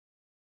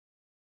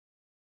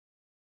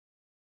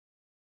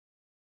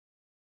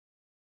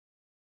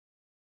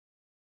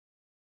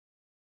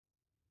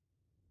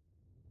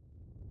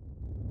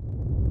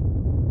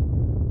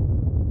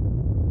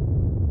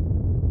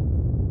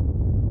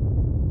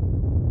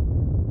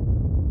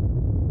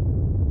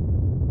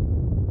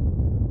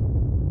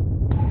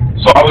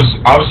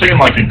was thinking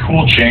like a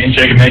cool change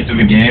they could make to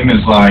the game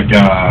is like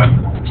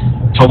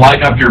to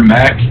lighten up your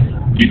mech,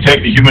 you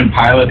take the human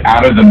pilot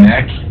out of the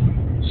mech,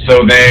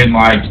 so then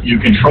like you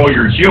control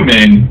your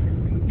human,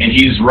 and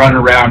he's running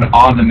around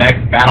on the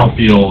mech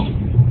battlefield,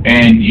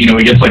 and you know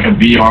he gets like a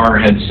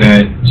VR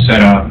headset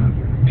set up,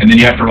 and then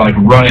you have to like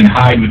run and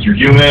hide with your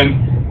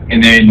human,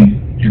 and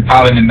then you're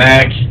piloting the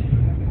mech,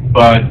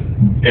 but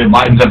it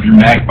lightens up your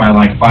mech by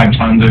like 5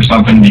 tons or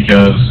something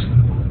because,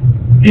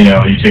 you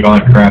know, you take all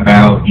that crap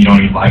out, you don't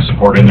need life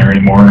support in there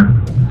anymore.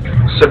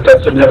 Except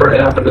that's never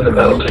happened in the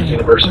Battletech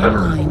universe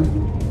ever.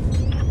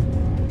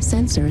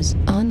 Sensors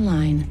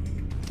online.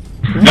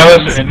 No,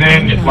 listen, and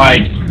then it's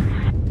like,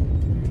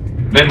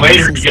 then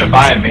later you gotta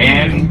buy a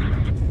van.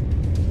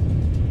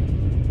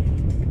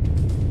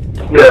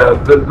 Yeah,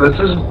 this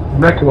is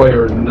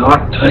MechWarrior,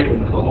 not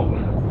Titanfall.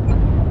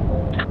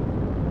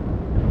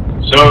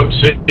 So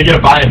you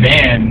gotta buy a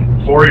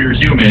van for your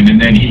human, and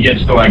then he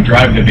gets to like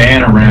drive the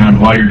van around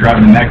while you're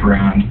driving the mech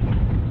around.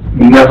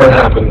 Never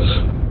happens.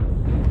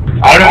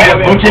 I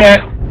don't know.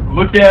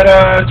 Look at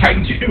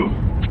Titan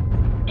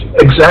 2.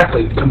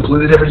 Exactly.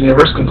 Completely different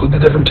universe, completely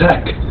different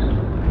tech.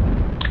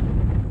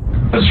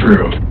 That's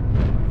true.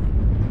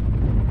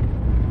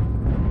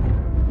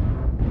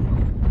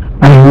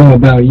 I don't know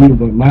about you,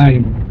 but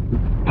my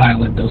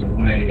pilot doesn't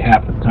weigh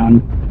half a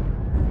ton.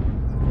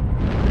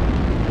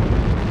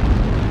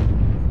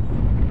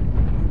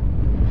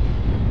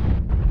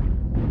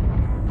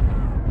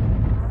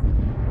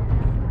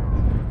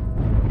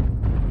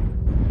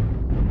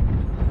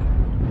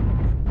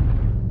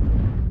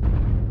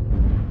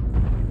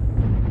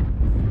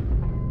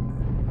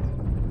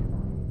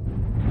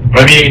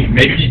 I mean,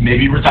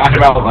 maybe we're talking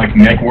about like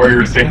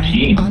MechWarrior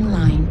 15.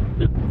 Online.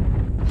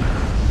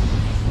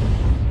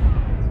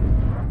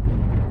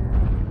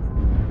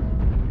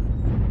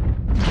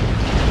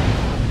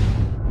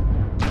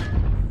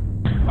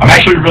 I'm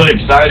actually really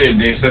excited.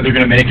 They said they're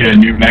going to make a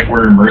new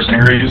MechWarrior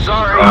Mercenaries. Yeah.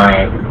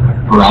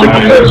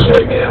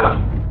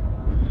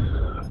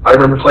 I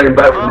remember playing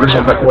back with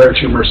original MechWarrior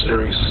 2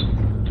 Mercenaries.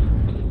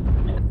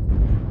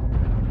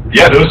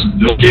 Yeah, those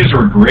games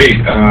were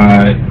great.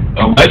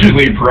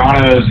 Allegedly,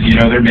 Piranha's, you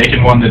know, they're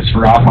making one that's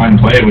for offline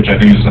play, which I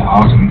think is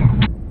awesome.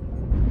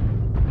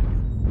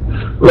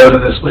 Run it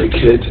this way,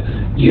 kid.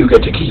 You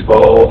get to keep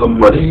all the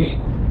money.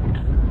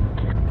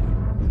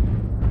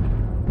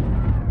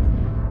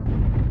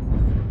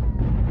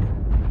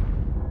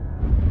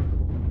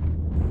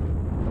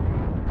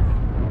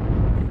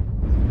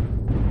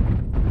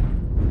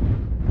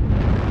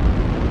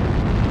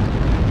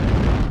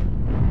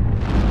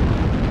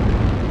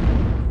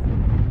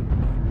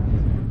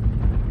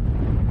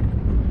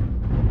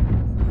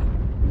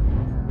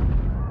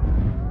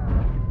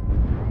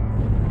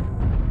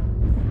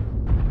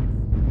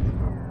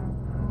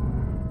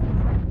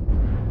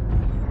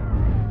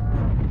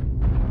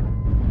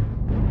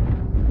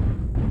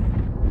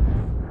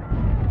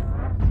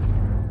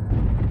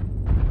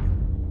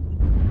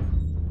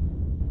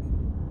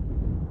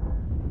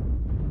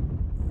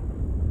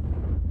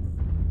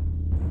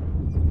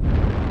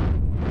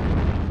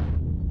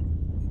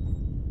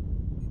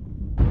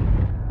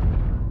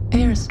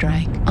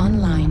 Airstrike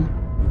online.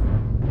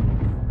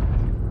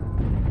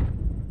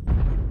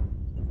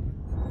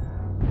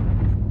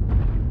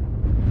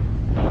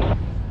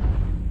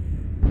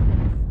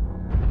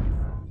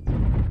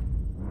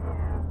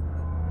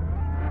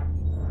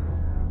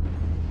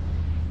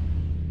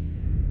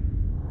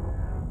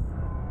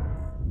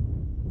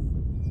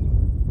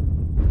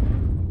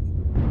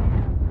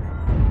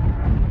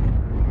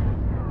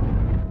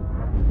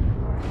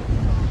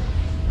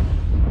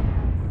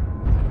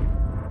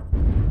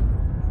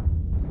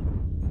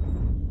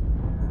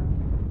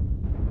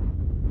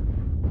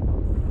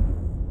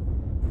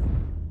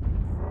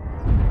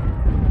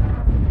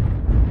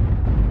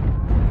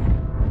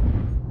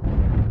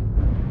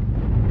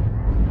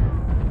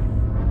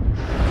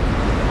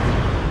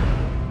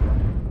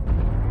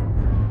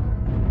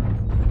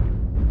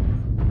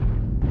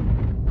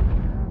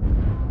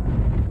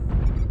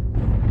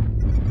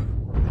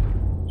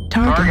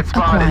 Target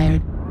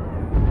acquired.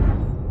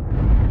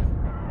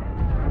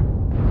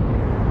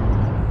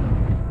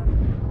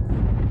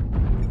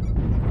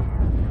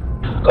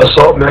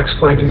 Assault mechs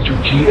flanking through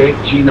G8,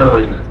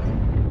 G9.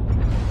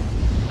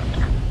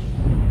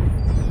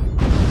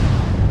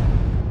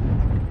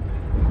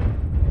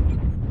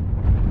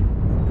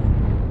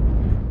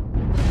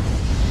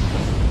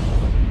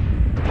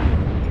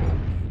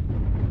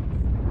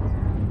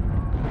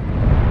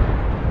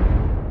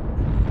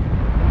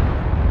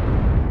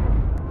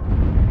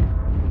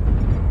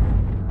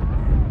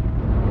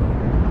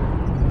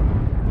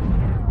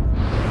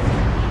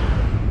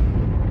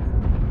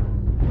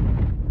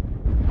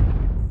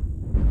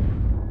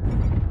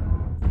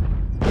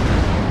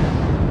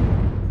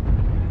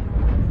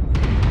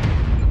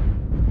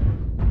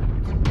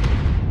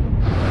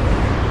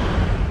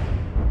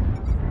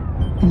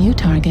 New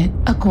target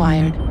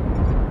acquired.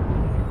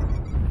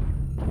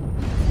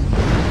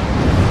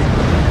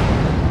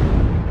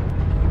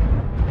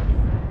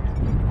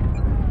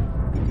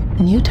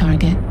 New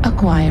target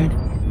acquired.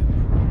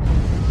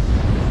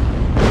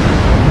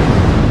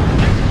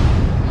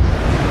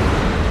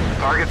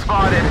 Target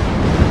spotted.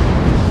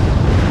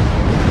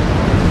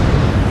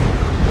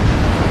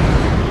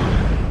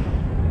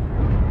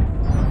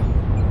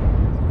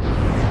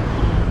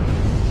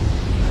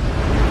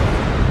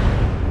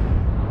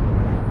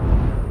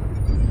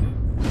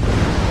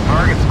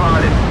 Target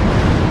spotted.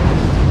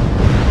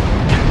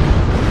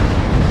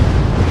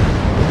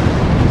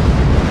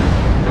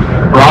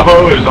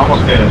 Bravo is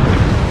almost dead.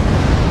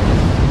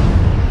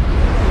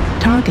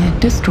 Target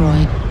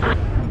destroyed.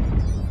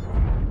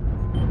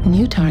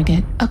 New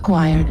target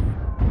acquired.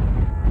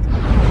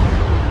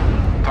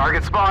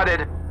 Target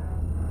spotted.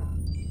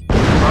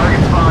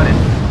 Target spotted.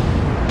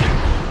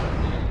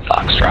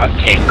 Foxtrot,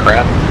 King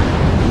Crab.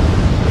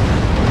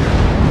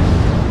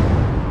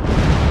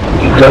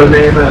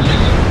 LRMS.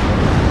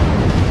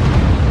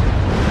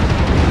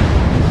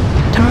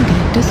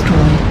 Target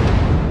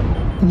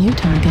destroyed. New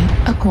target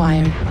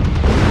acquired.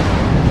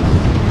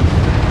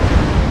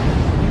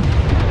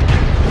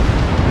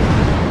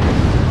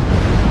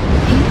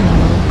 Heat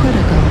level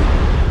critical.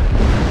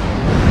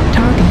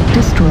 Target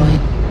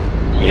destroyed.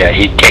 Yeah,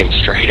 he came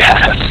straight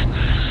at us.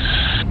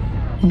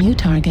 New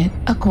target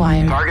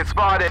acquired. Target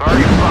spotted.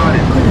 Target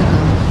spotted.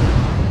 Critical.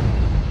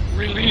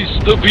 Release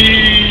the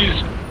bees!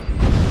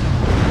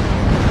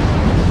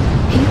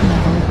 Heat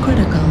level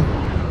critical.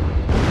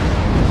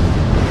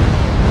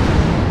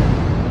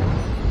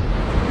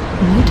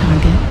 New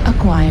target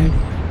acquired.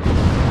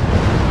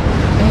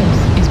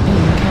 Base is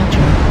being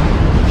captured.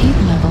 Heat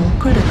level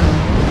critical.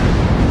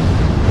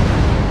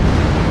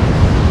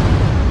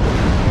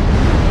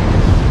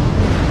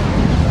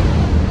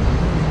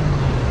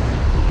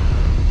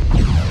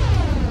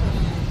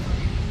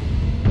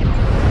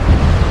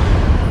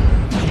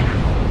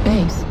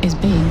 Base is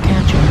being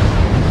captured.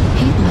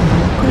 Heat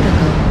level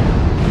critical.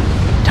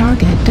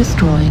 Target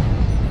destroyed.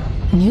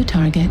 New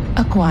target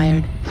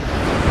acquired.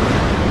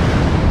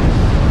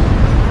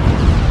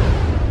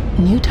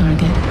 New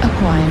target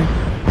acquired.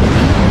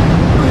 Heat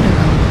level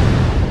critical.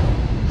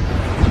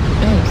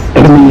 Base is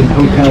Enemy in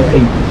being Hotel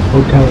captured. 8.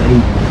 Hotel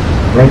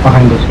 8. Right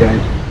behind us,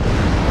 guys.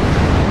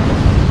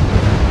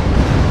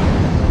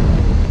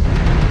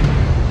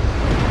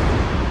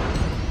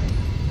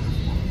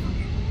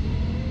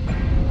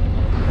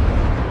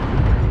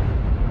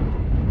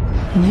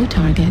 New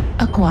target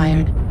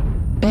acquired.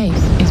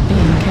 Base is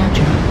being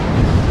captured.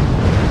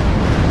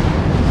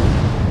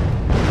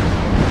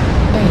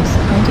 Base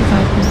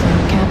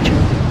 25%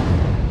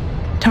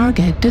 captured.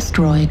 Target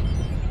destroyed.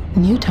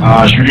 New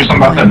target Should we do something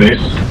about that acquired.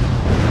 base?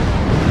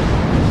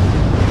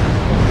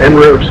 En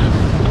route.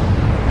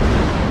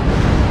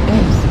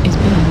 Base is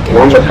being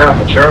One with captured.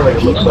 half a Charlie, it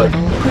Heat looks like.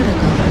 level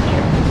critical.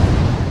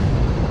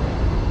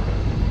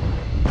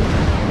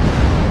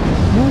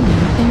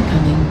 Warning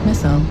incoming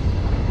missile.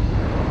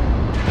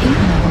 Heat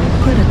level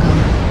critical.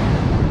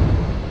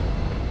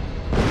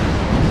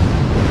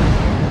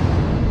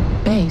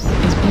 Base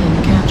is being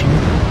captured.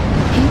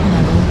 Heat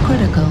level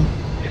critical.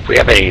 If we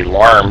have any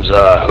alarms,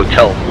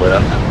 hotel lit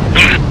up.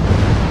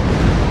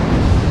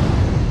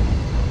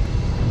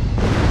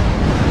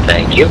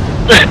 Thank you.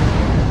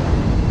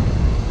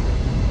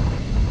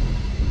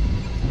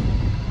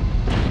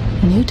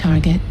 New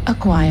target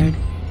acquired.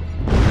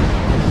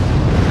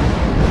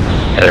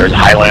 Yeah, there's a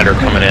Highlander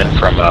coming in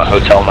from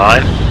Hotel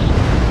 9.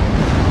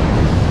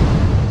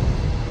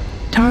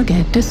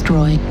 Target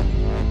destroyed.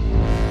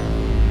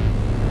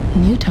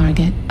 New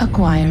target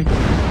acquired.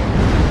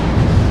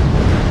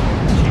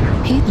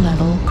 Heat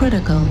level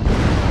critical.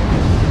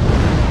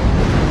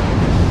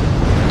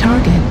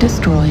 Target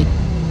destroyed.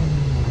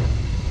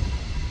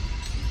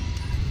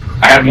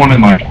 I had one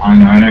in like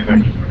I-9, I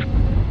think.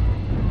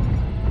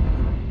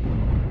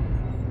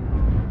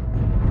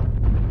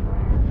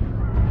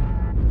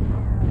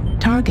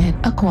 Target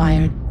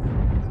acquired.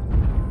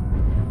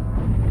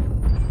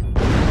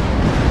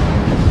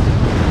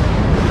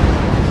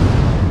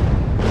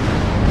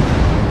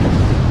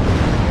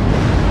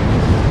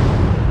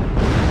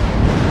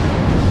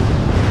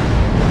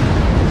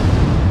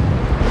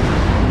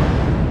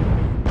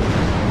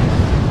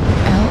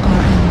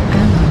 LRM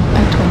ammo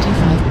at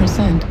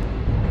 25%.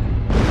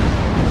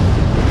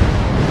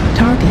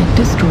 Target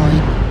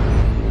destroyed.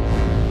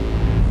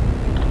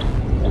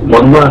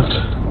 One left.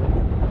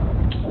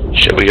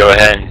 Should we go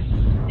ahead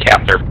and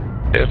cap their...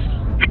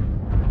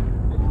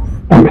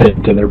 I'm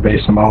heading to their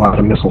base. I'm all out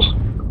of missiles.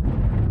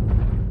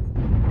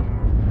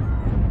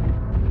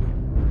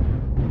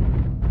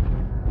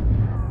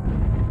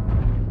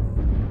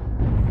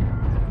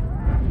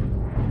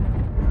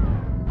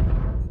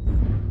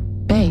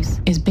 Base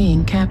is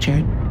being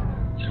captured.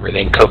 Is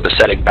everything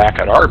copacetic back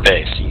at our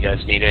base? You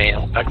guys need any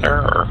help back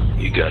there, or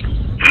you good?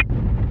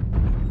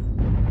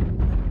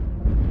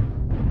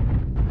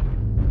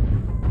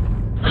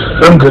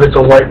 I'm good at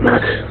the white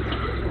mech.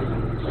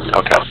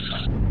 Okay.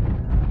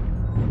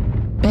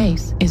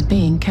 Base is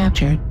being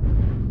captured.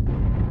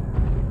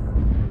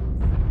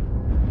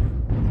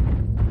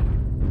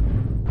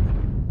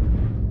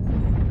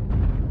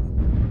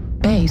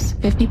 Base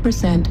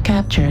 50%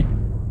 captured.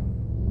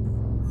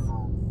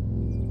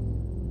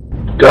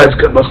 Guys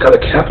must got a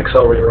cap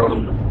accelerator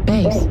on them.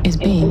 Base is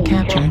being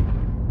captured.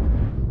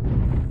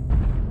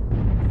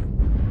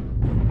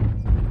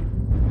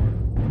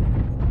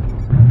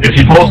 If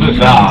he pulls this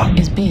off,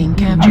 Is being I'm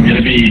captured.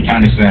 gonna be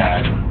kind of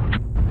sad.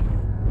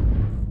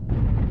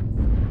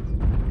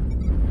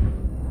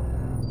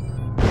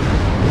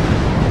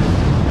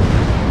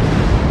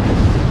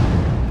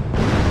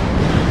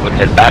 Would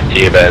head back to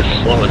you, but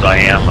as slow as I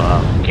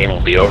am, game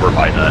will be over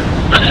by then.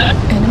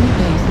 Enemy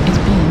base is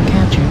being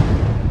captured.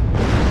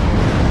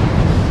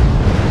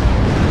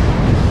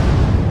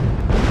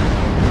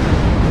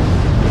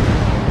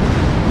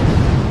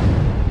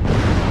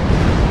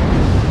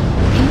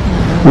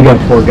 Heat We level.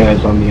 got 4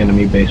 guys on the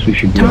enemy base. We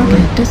should be alright.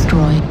 Target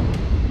destroyed.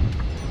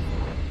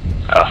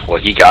 Well,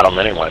 he got him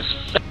anyways.